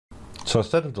So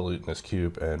instead of deleting this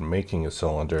cube and making a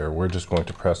cylinder, we're just going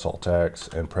to press Alt X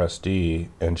and press D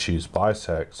and choose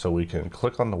bisect, so we can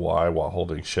click on the Y while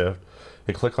holding Shift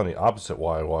and click on the opposite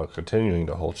Y while continuing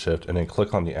to hold Shift, and then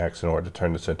click on the X in order to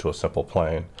turn this into a simple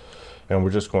plane. And we're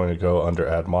just going to go under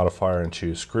Add Modifier and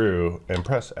choose Screw and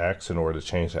press X in order to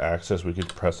change the axis. We could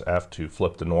press F to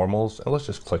flip the normals, and let's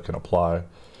just click and apply.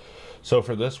 So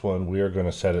for this one, we are going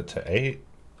to set it to 8.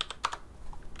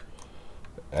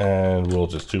 And we'll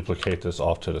just duplicate this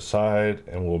off to the side,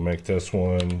 and we'll make this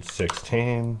one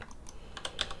 16.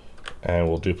 And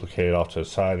we'll duplicate it off to the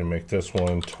side and make this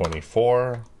one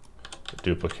 24.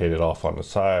 Duplicate it off on the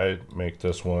side, make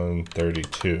this one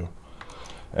 32.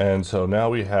 And so now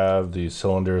we have these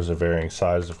cylinders of varying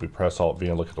size. If we press Alt V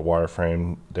and look at the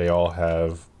wireframe, they all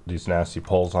have these nasty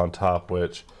poles on top,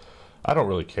 which I don't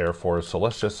really care for, so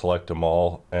let's just select them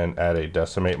all and add a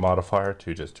decimate modifier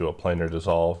to just do a planar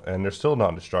dissolve. And they're still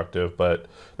non-destructive, but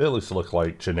they at least look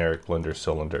like generic Blender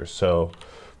cylinders. So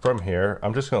from here,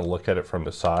 I'm just going to look at it from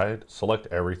the side, select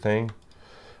everything,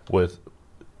 with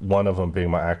one of them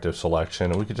being my active selection,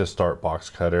 and we could just start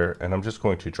Boxcutter, and I'm just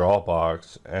going to draw a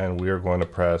box, and we are going to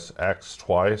press X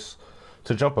twice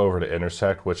to jump over to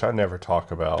intersect, which I never talk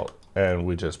about, and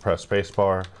we just press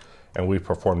spacebar and we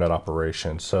perform that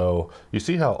operation. So you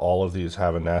see how all of these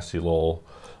have a nasty little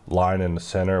line in the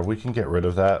center? We can get rid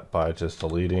of that by just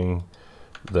deleting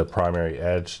the primary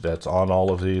edge that's on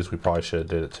all of these. We probably should have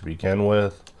did it to begin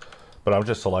with, but I'm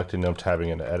just selecting them, tabbing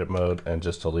into edit mode, and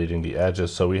just deleting the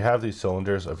edges. So we have these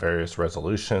cylinders of various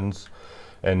resolutions,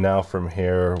 and now from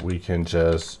here we can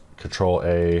just Control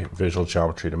A, visual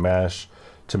geometry to mesh,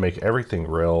 to make everything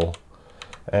real.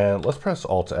 And let's press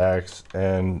Alt X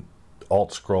and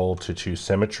Alt scroll to choose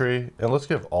symmetry, and let's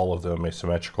give all of them a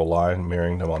symmetrical line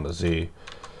mirroring them on the Z.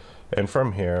 And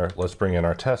from here, let's bring in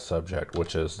our test subject,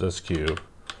 which is this cube.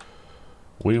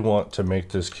 We want to make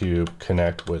this cube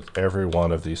connect with every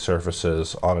one of these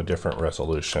surfaces on a different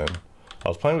resolution. I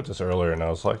was playing with this earlier and I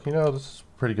was like, you know, this is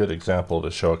a pretty good example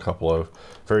to show a couple of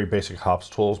very basic hops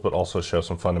tools, but also show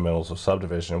some fundamentals of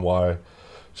subdivision, why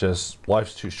just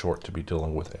life's too short to be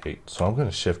dealing with 8. So I'm going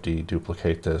to Shift D,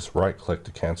 duplicate this, right click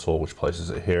to cancel, which places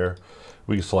it here.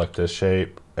 We can select this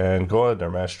shape and go under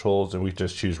mesh tools, and we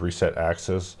just choose reset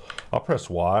axis. I'll press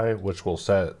Y, which will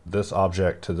set this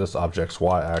object to this object's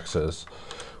Y axis.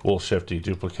 We'll Shift D,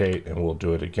 duplicate, and we'll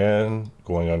do it again,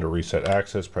 going under reset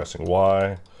axis, pressing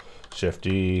Y, Shift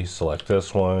D, select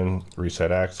this one,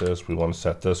 reset axis. We want to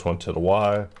set this one to the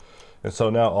Y. And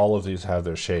so now all of these have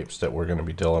their shapes that we're going to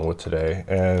be dealing with today,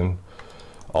 and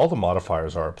all the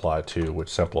modifiers are applied to, which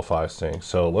simplifies things.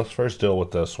 So let's first deal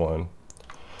with this one.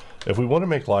 If we want to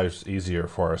make life easier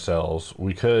for ourselves,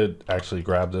 we could actually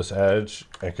grab this edge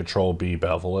and Control B,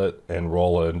 bevel it, and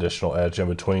roll an additional edge in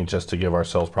between just to give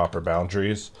ourselves proper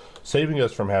boundaries, saving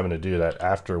us from having to do that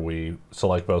after we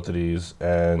select both of these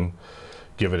and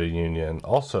give it a union.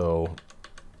 Also,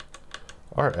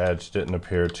 our edge didn't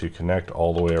appear to connect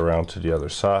all the way around to the other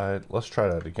side. Let's try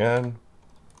that again.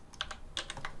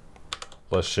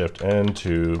 Let's Shift N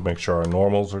to make sure our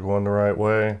normals are going the right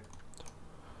way.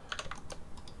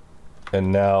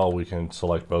 And now we can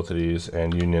select both of these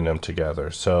and union them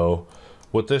together. So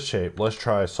with this shape, let's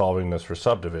try solving this for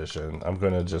subdivision. I'm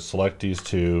going to just select these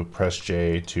two, press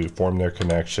J to form their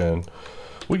connection.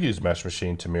 We use Mesh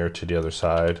Machine to mirror to the other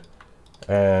side.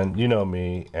 And you know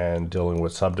me and dealing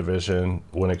with subdivision,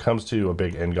 when it comes to a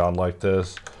big n-gon like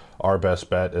this, our best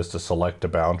bet is to select the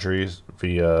boundaries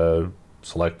via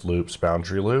select loops,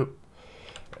 boundary loop,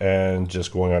 and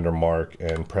just going under mark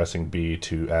and pressing B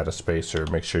to add a spacer,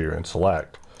 make sure you're in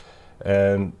select.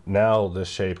 And now this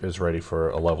shape is ready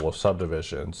for a level of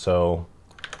subdivision. So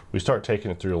we start taking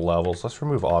it through the levels. Let's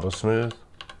remove auto smooth.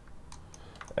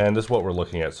 And this is what we're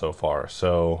looking at so far.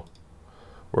 So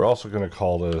we're also going to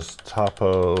call this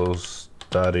Topo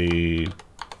Study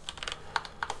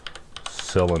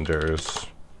Cylinders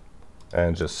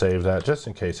and just save that just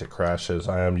in case it crashes.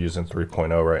 I am using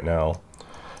 3.0 right now.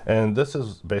 And this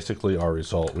is basically our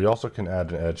result. We also can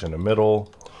add an edge in the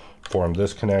middle, form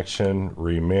this connection,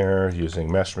 remirror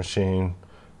using Mesh Machine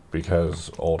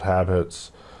because old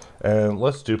habits. And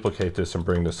let's duplicate this and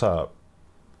bring this up.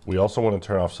 We also want to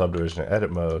turn off subdivision in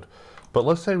edit mode, but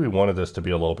let's say we wanted this to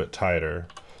be a little bit tighter.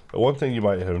 The one thing you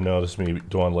might have noticed me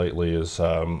doing lately is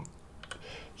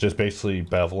just basically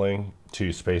beveling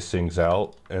to space things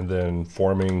out and then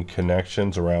forming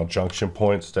connections around junction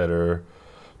points that are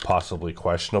possibly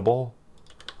questionable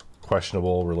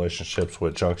relationships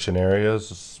with junction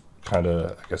areas is kind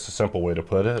of, I guess, a simple way to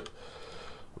put it.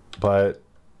 But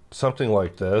something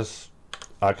like this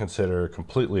I consider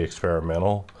completely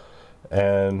experimental,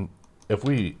 and if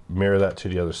we mirror that to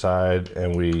the other side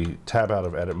and we tab out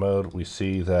of edit mode, we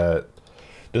see that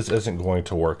this isn't going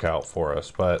to work out for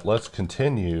us. But let's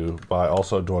continue by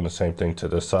also doing the same thing to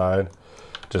this side,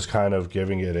 just kind of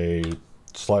giving it a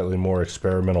slightly more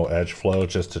experimental edge flow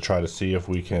just to try to see if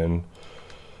we can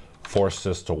force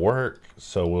this to work.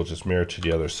 So we'll just mirror to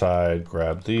the other side,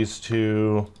 grab these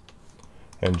two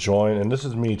and join. And this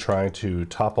is me trying to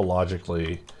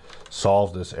topologically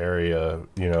solve this area,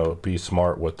 you know, be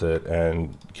smart with it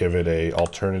and give it a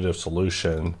alternative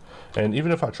solution. And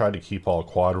even if I try to keep all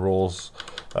quad rules,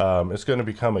 it's going to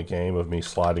become a game of me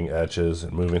sliding edges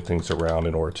and moving things around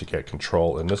in order to get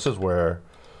control. And this is where,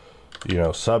 you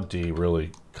know, sub D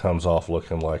really comes off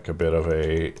looking like a bit of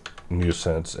a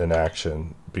nuisance in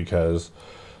action, because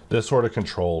this sort of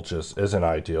control just isn't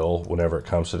ideal whenever it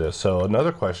comes to this. So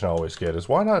another question I always get is,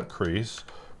 why not crease?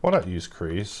 Why not use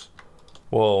crease?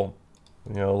 Well,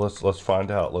 you know, let's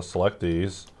find out. Let's select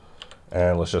these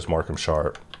and let's just mark them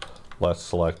sharp. Let's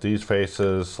select these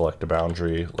faces, select the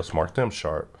boundary, let's mark them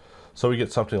sharp. So we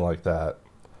get something like that.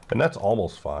 And that's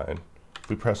almost fine. If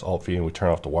we press Alt V and we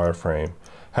turn off the wireframe,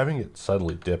 having it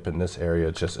suddenly dip in this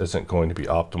area just isn't going to be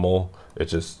optimal. It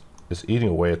just is eating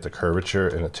away at the curvature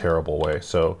in a terrible way.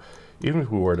 So even if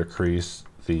we were to crease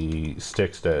the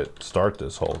sticks that start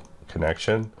this whole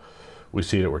connection, we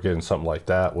see that we're getting something like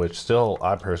that, which still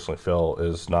I personally feel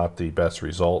is not the best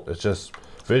result. It just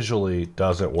visually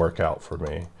doesn't work out for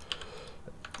me.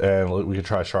 And we could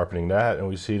try sharpening that, and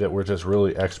we see that we're just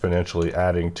really exponentially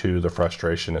adding to the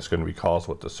frustration that's going to be caused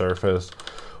with the surface.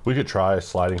 We could try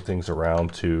sliding things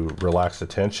around to relax the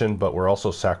tension, but we're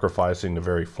also sacrificing the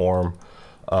very form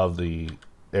of the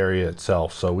area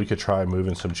itself. So we could try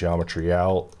moving some geometry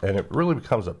out, and it really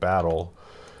becomes a battle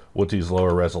with these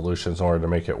lower resolutions in order to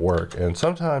make it work. And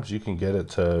sometimes you can get it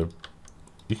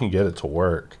to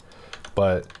work,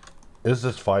 but is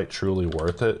this fight truly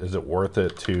worth it? Is it worth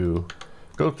it to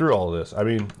go through all this? I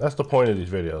mean, that's the point of these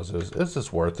videos, is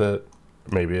this worth it?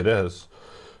 Maybe it is.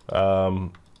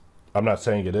 I'm not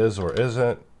saying it is or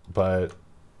isn't, but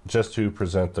just to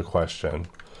present the question.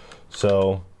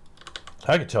 So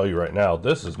I can tell you right now,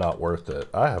 this is not worth it.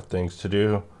 I have things to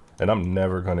do, and I'm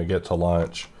never going to get to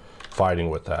lunch fighting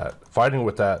with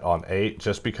that on 8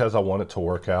 just because I want it to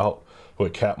work out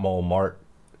with Catmull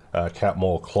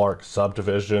Clark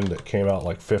subdivision that came out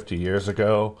like 50 years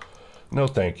ago. No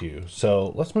thank you.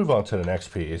 So let's move on to the next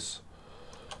piece,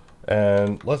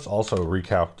 and let's also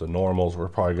recalc the normals. We're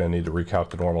probably going to need to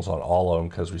recalc the normals on all of them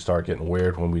because we start getting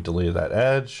weird when we delete that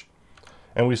edge.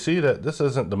 And we see that this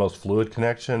isn't the most fluid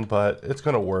connection, but it's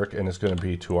going to work and it's going to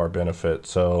be to our benefit.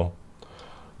 So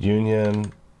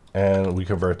union, and we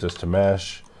convert this to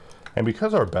mesh. And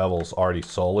because our bevel's already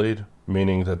sullied,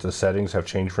 meaning that the settings have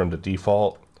changed from the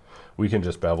default, we can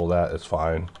just bevel that, it's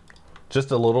fine.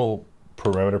 Just a little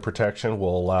perimeter protection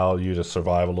will allow you to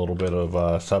survive a little bit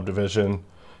of subdivision,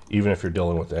 even if you're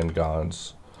dealing with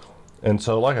n-gons. And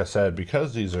so, like I said,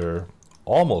 because these are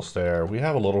almost there, we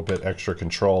have a little bit extra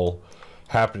control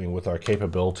happening with our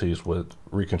capabilities with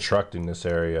reconstructing this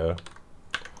area.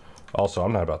 Also,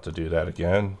 I'm not about to do that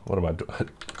again. What am I doing?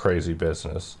 Crazy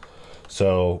business.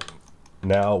 So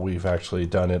now we've actually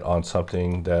done it on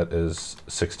something that is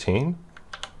 16.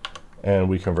 And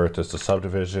we convert this to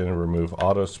subdivision, remove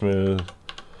auto smooth.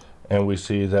 And we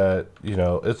see that, you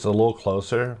know, it's a little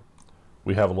closer.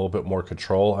 We have a little bit more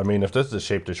control. I mean, if this is the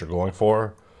shape that you're going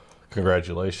for,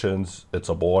 congratulations, it's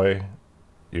a boy.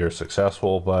 You're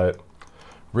successful. But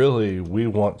really, we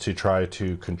want to try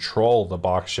to control the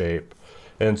box shape.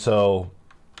 And so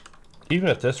even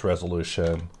at this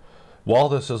resolution, while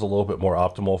this is a little bit more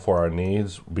optimal for our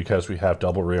needs because we have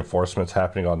double reinforcements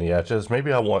happening on the edges,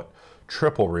 maybe I want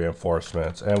triple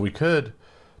reinforcements. And we could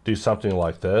do something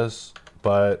like this,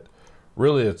 but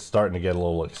really it's starting to get a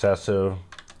little excessive.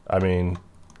 I mean,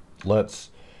 let's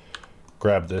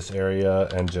grab this area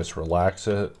and just relax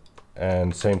it.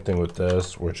 And same thing with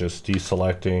this, we're just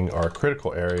deselecting our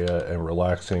critical area and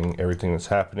relaxing everything that's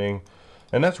happening.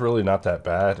 And that's really not that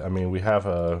bad. I mean, we have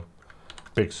a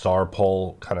big star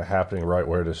pole kind of happening right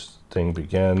where this thing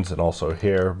begins and also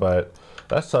here, but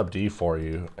that's sub D for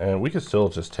you. And we could still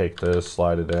just take this,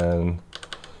 slide it in,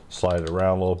 slide it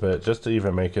around a little bit just to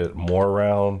even make it more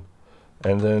round.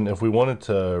 And then if we wanted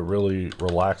to really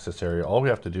relax this area, all we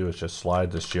have to do is just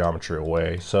slide this geometry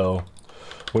away. So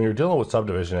when you're dealing with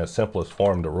subdivision at simplest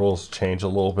form, the rules change a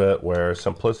little bit, where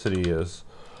simplicity is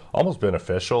almost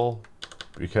beneficial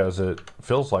because it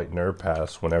feels like nerd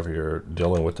pass whenever you're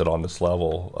dealing with it on this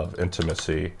level of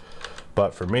intimacy.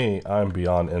 But for me, I'm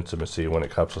beyond intimacy when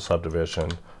it comes to subdivision.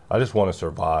 I just want to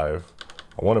survive.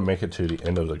 I want to make it to the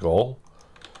end of the goal.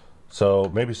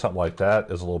 So maybe something like that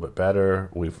is a little bit better.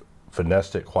 We've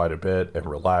finessed it quite a bit and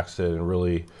relaxed it and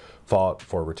really fought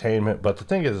for retainment. But the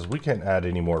thing is we can't add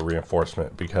any more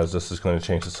reinforcement because this is going to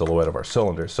change the silhouette of our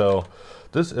cylinder. So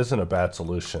this isn't a bad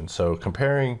solution. So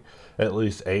comparing at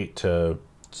least 8 to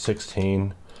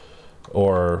 16,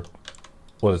 or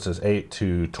what is this, 8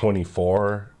 to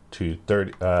 24 to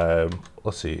 30,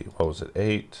 let's see, what was it,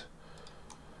 8?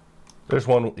 There's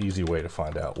one easy way to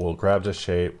find out. We'll grab this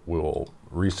shape, we'll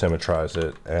resymmetrize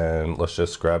it, and let's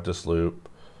just grab this loop,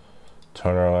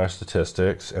 turn on our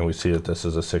statistics, and we see that this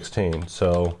is a 16.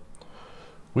 So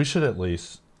we should at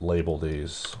least label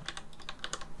these,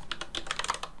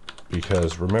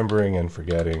 because remembering and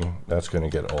forgetting, that's going to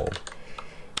get old.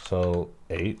 So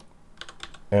 8.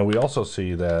 And we also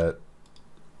see that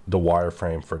the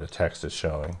wireframe for the text is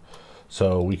showing.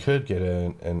 So we could get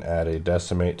in and add a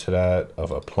decimate to that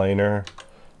of a planar,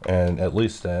 and at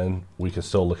least then we can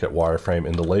still look at wireframe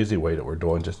in the lazy way that we're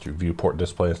doing, just through viewport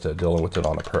display instead of dealing with it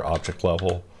on a per object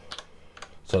level.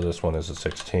 So this one is a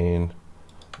 16.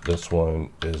 This one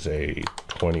is a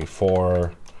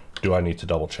 24. Do I need to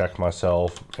double check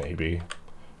myself? Maybe.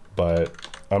 But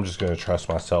I'm just going to trust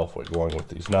myself with going with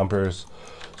these numbers.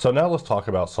 So now let's talk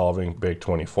about solving big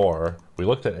 24. We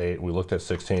looked at 8, we looked at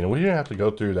 16, and we didn't have to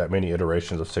go through that many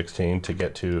iterations of 16 to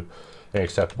get to an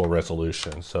acceptable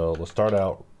resolution. So let's start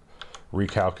out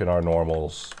recalculating our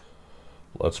normals.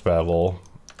 Let's bevel,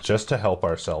 just to help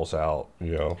ourselves out.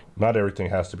 You know, not everything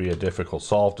has to be a difficult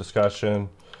solve discussion.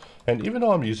 And even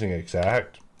though I'm using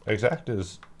exact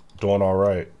is doing all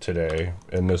right today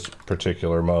in this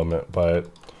particular moment, but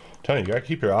I'm telling you, you gotta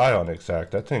keep your eye on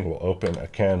exact. That thing will open a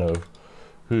can of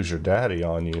who's your daddy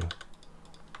on you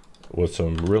with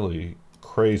some really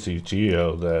crazy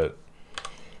geo that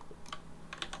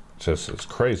just is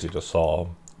crazy to solve.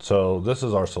 So this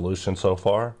is our solution so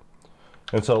far.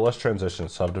 And so let's transition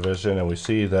to subdivision, and we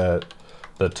see that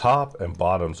the top and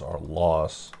bottoms are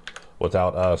lost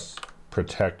without us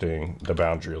protecting the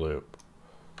boundary loop.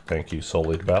 Thank you,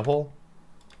 solid bevel.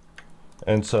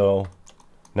 And so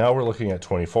now we're looking at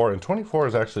 24, and 24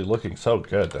 is actually looking so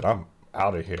good that I'm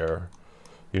out of here.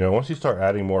 You know, once you start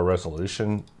adding more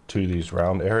resolution to these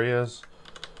round areas,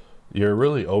 you're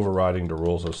really overriding the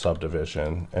rules of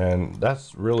subdivision. And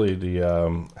that's really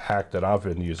the hack that I've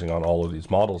been using on all of these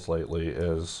models lately,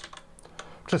 is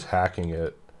just hacking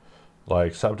it.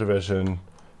 Like subdivision,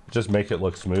 just make it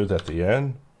look smooth at the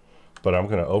end, but I'm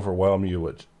going to overwhelm you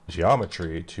with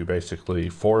geometry to basically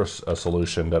force a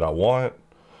solution that I want,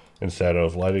 instead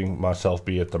of letting myself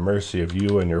be at the mercy of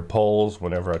you and your poles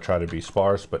whenever I try to be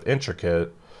sparse but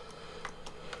intricate.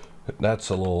 That's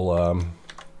a little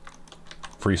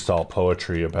freestyle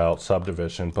poetry about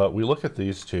subdivision. But we look at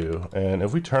these two, and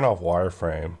if we turn off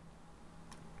wireframe,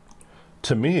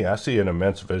 to me, I see an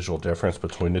immense visual difference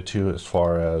between the two as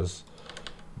far as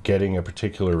getting a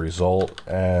particular result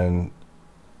and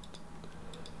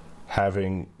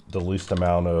having the least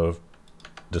amount of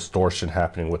distortion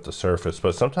happening with the surface.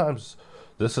 But sometimes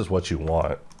this is what you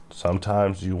want.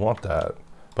 Sometimes you want that,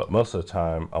 but most of the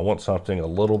time I want something a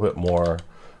little bit more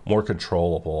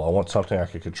controllable. I want something I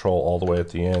could control all the way at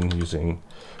the end using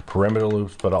perimeter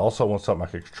loops, but I also want something I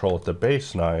could control at the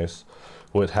base nice,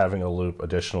 with having a loop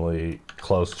additionally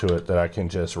close to it that I can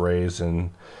just raise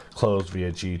and close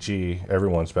via GG,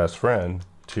 everyone's best friend,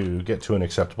 to get to an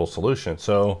acceptable solution.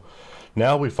 So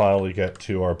now we finally get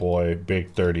to our boy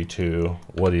big 32.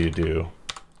 What do you do?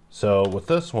 So with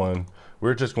this one,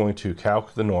 we're just going to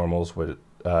calc the normals with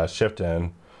shift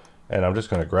N, and I'm just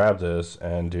going to grab this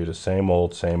and do the same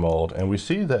old, and we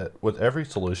see that with every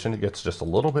solution it gets just a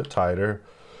little bit tighter,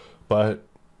 but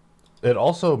it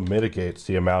also mitigates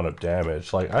the amount of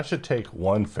damage. Like, I should take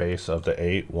one face of the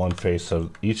 8, one face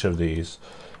of each of these,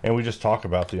 and we just talk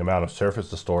about the amount of surface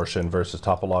distortion versus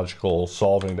topological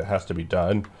solving that has to be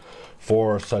done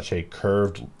for such a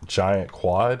curved giant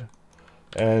quad.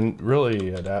 And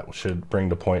really that should bring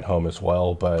the point home as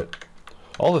well. But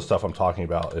all this stuff I'm talking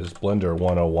about is Blender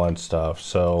 101 stuff.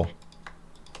 So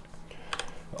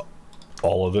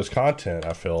all of this content,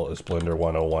 I feel, is Blender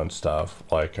 101 stuff.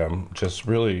 Like, I'm just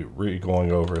really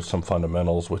going over some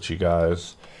fundamentals with you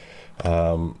guys,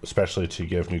 especially to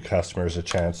give new customers a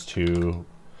chance to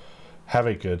have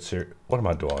a good what am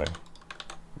I doing?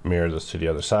 Mirror this to the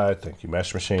other side. Thank you,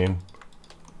 Mesh Machine.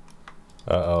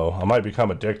 Uh-oh, I might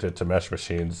become addicted to Mesh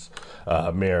Machine's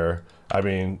mirror. I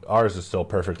mean, ours is still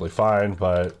perfectly fine,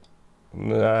 but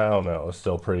I don't know, it's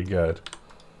still pretty good.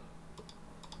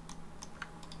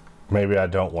 Maybe I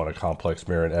don't want a complex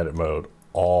mirror in edit mode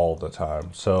all the time.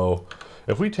 So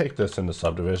if we take this into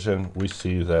subdivision, we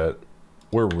see that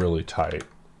we're really tight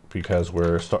because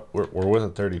we're with a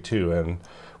 32 and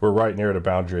we're right near the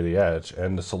boundary of the edge,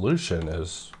 and the solution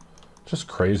is just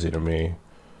crazy to me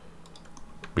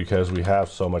because we have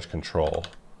so much control.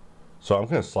 So I'm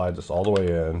going to slide this all the way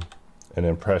in and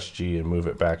then press G and move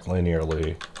it back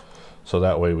linearly, so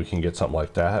that way we can get something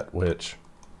like that, which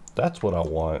that's what I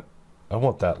want. I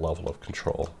want that level of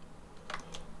control.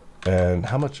 And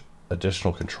how much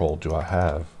additional control do I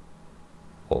have?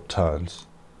 Well, tons.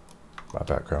 My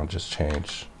background just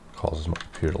changed, causes my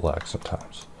computer to lag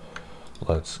sometimes.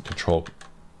 Let's control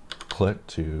click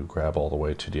to grab all the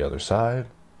way to the other side,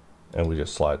 and we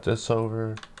just slide this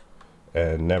over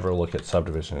and never look at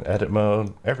subdivision in edit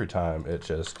mode. Every time it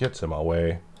just gets in my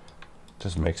way,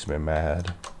 just makes me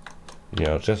mad. You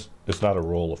know, just, it's not a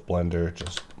rule of Blender,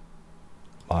 just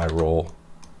my rule.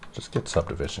 Just get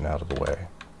subdivision out of the way.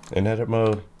 In edit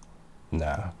mode,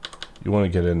 nah. You want to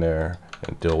get in there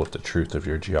and deal with the truth of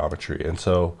your geometry. And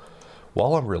so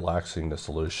while I'm relaxing the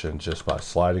solution just by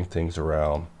sliding things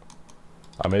around,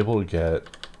 I'm able to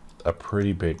get a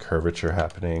pretty big curvature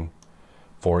happening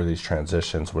for these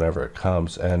transitions whenever it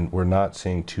comes, and we're not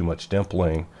seeing too much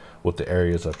dimpling with the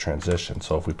areas of transition.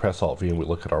 So if we press Alt V and we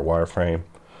look at our wireframe,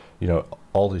 you know,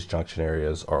 all these junction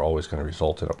areas are always going to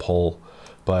result in a pull.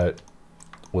 But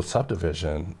with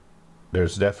subdivision,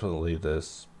 there's definitely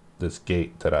this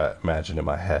gate that I imagine in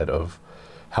my head of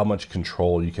how much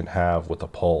control you can have with a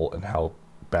pull and how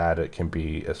bad it can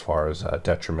be as far as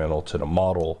detrimental to the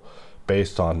model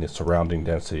based on the surrounding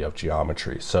density of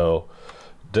geometry. So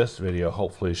this video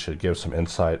hopefully should give some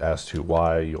insight as to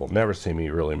why you'll never see me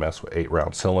really mess with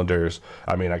 8-round cylinders.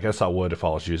 I mean, I guess I would if I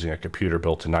was using a computer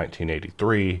built in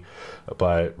 1983,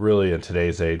 but really in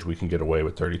today's age, we can get away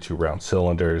with 32-round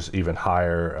cylinders, even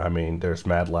higher. I mean, there's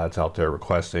mad lads out there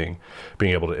requesting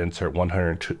being able to insert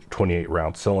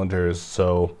 128-round cylinders.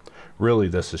 So really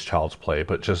this is child's play,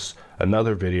 but just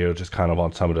another video just kind of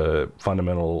on some of the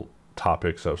fundamental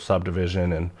topics of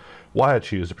subdivision and why I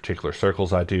choose the particular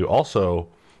circles I do. Also,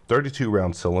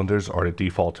 32-round cylinders are the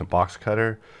default in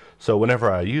Boxcutter. So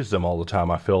whenever I use them all the time,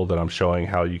 I feel that I'm showing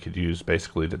how you could use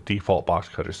basically the default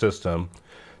Boxcutter system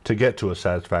to get to a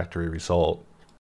satisfactory result.